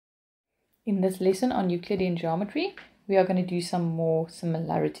In this lesson on Euclidean geometry, we are going to do some more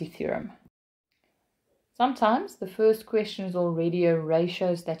similarity theorem. Sometimes the first question is already a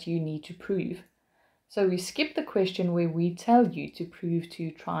ratios that you need to prove. So we skip the question where we tell you to prove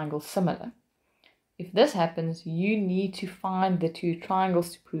two triangles similar. If this happens, you need to find the two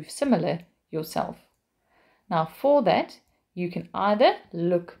triangles to prove similar yourself. Now for that, you can either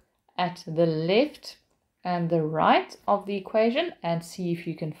look at the left and the right of the equation and see if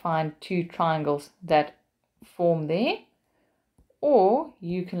you can find two triangles that form there, or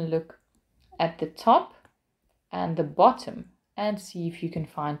you can look at the top and the bottom and see if you can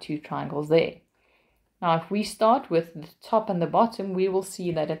find two triangles there. Now if we start with the top and the bottom, we will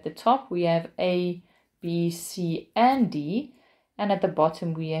see that at the top we have A, B, C and D, and at the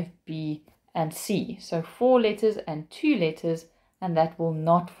bottom we have B and C. So 4 letters and 2 letters, and that will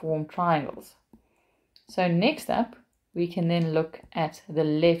not form triangles. So next up, we can then look at the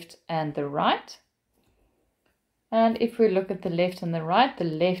left and the right. And if we look at the left and the right, the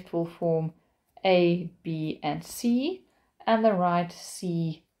left will form A, B, and C, and the right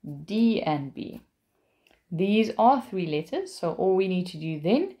C, D, and B. These are 3 letters, so all we need to do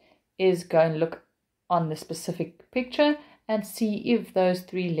then is go and look on the specific picture and see if those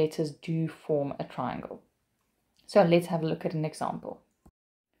 3 letters do form a triangle. So let's have a look at an example.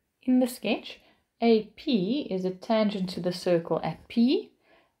 In the sketch, AP is a tangent to the circle at P,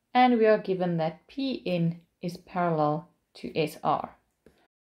 and we are given that PN is parallel to SR.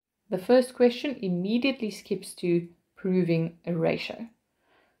 The first question immediately skips to proving a ratio.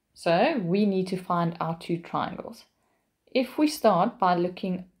 So we need to find our two triangles. If we start by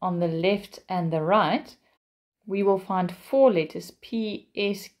looking on the left and the right, we will find 4 letters P,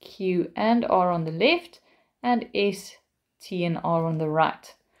 S, Q, and R on the left, and S, T, and R on the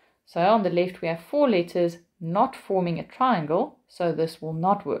right. So on the left we have 4 letters not forming a triangle, so this will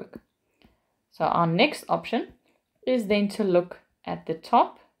not work. So our next option is then to look at the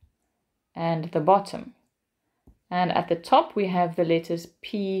top and the bottom. And at the top we have the letters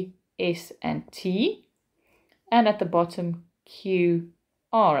P, S, and T, and at the bottom Q,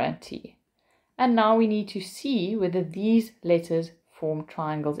 R, and T. And now we need to see whether these letters form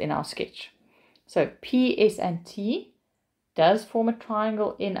triangles in our sketch. So P, S, and T does form a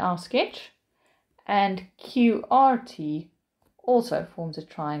triangle in our sketch, and QRT also forms a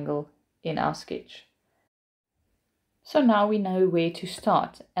triangle in our sketch. So now we know where to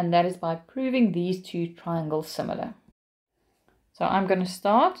start, and that is by proving these two triangles similar. So I'm going to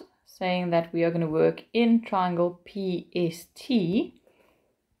start saying that we are going to work in triangle PST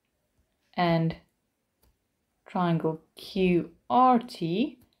and triangle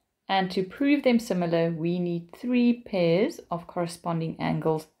QRT. And to prove them similar, we need 3 pairs of corresponding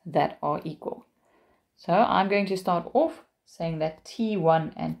angles that are equal. So I'm going to start off saying that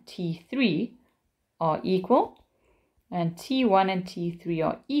T1 and T3 are equal. And T1 and T3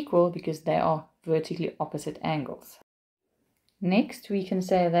 are equal because they are vertically opposite angles. Next, we can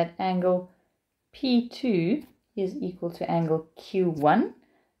say that angle P2 is equal to angle Q1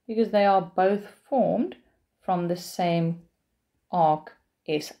 because they are both formed from the same arc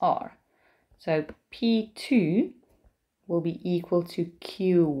SR. So P2 will be equal to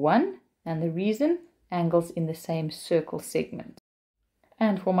Q1, and the reason, angles in the same circle segment.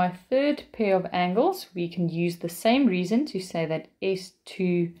 And for my third pair of angles, we can use the same reason to say that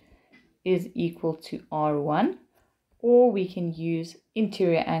S2 is equal to R1, or we can use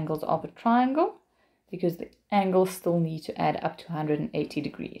interior angles of a triangle because the angles still need to add up to 180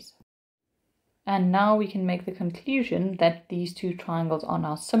 degrees. And now we can make the conclusion that these two triangles are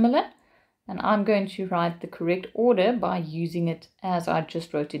now similar. And I'm going to write the correct order by using it as I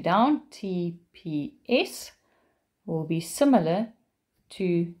just wrote it down. TPS will be similar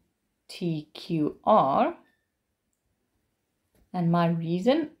to TQR. And my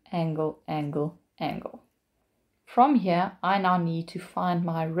reason, angle, angle, angle. From here, I now need to find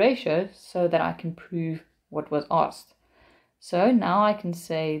my ratio so that I can prove what was asked. So now I can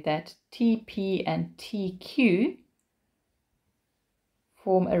say that TP and TQ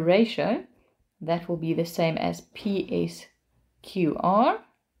form a ratio that will be the same as PSQR,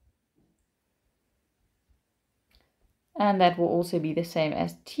 and that will also be the same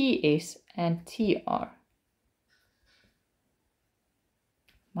as TS and TR.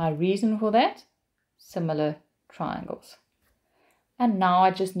 My reason for that? Similar triangles. And now I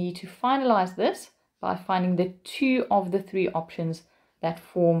just need to finalize this by finding the 2 of the 3 options that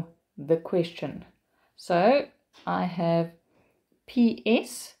form the question. So I have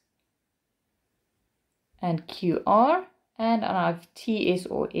PS and QR, and I have TS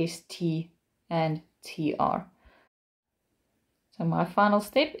or ST and TR. So my final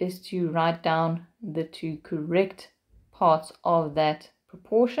step is to write down the two correct parts of that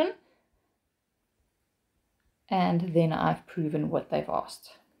proportion, and then I've proven what they've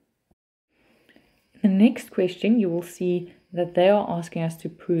asked. In the next question, you will see that they are asking us to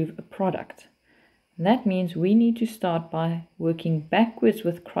prove a product. And that means we need to start by working backwards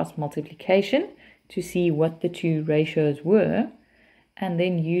with cross multiplication to see what the two ratios were, and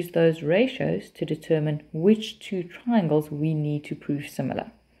then use those ratios to determine which two triangles we need to prove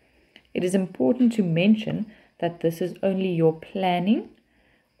similar. It is important to mention that this is only your planning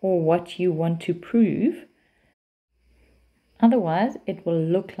or what you want to prove. Otherwise, it will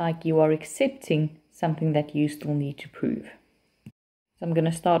look like you are accepting something that you still need to prove. So I'm going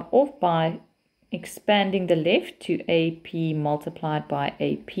to start off by expanding the left to AP multiplied by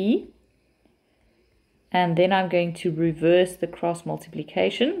AP. And then I'm going to reverse the cross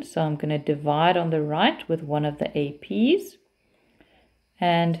multiplication. So I'm going to divide on the right with one of the APs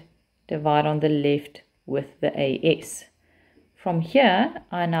and divide on the left with the AS. From here,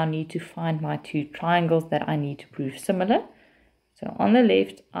 I now need to find my two triangles that I need to prove similar. So on the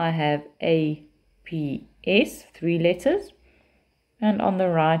left, I have APS, 3 letters. And on the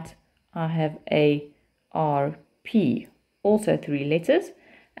right, I have ARP, also 3 letters.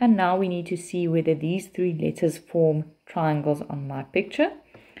 And now we need to see whether these 3 letters form triangles on my picture.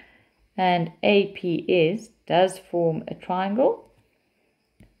 And APS does form a triangle.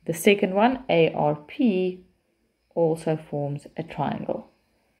 The second one, ARP, also forms a triangle.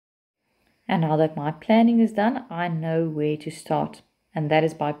 And now that my planning is done, I know where to start. And that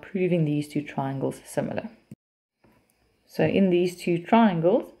is by proving these two triangles similar. So in these two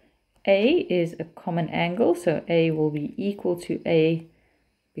triangles, A is a common angle. So A will be equal to A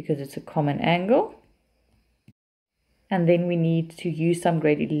because it's a common angle. And then we need to use some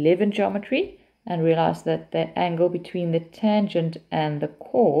grade 11 geometry and realize that the angle between the tangent and the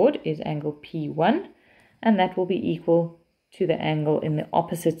chord is angle P1, and that will be equal to the angle in the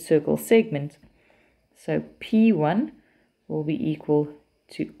opposite circle segment. So P1 will be equal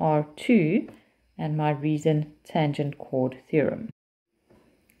to R2, and my reason tangent chord theorem.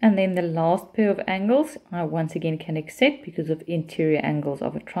 And then the last pair of angles I once again can accept because of interior angles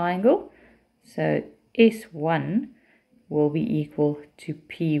of a triangle. So S1 will be equal to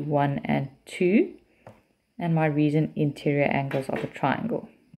P1 and 2, and my reason interior angles of a triangle.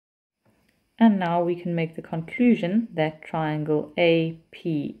 And now we can make the conclusion that triangle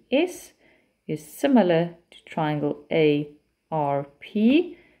APS is similar to triangle ARP,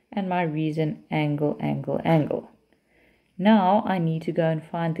 and my reason angle, angle, angle. Now I need to go and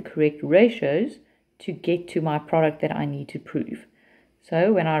find the correct ratios to get to my product that I need to prove.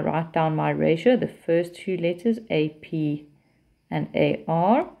 So when I write down my ratio, the first 2 letters, AP and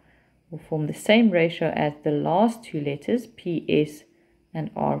AR, will form the same ratio as the last 2 letters, PS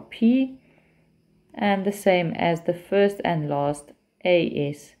and RP, and the same as the first and last,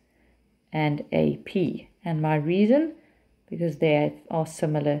 AS and AP. And my reason, because they are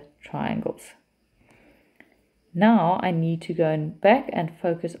similar triangles. Now I need to go back and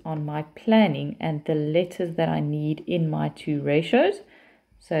focus on my planning and the letters that I need in my 2 ratios.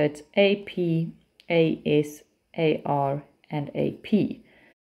 So it's AP, AS, AR, and AP.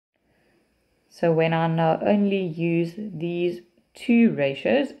 So when I now only use these 2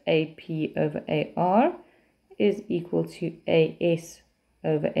 ratios, AP over AR is equal to AS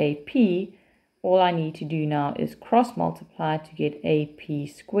over AP, all I need to do now is cross multiply to get AP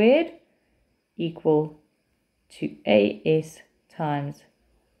squared equal to AS times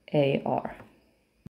AR.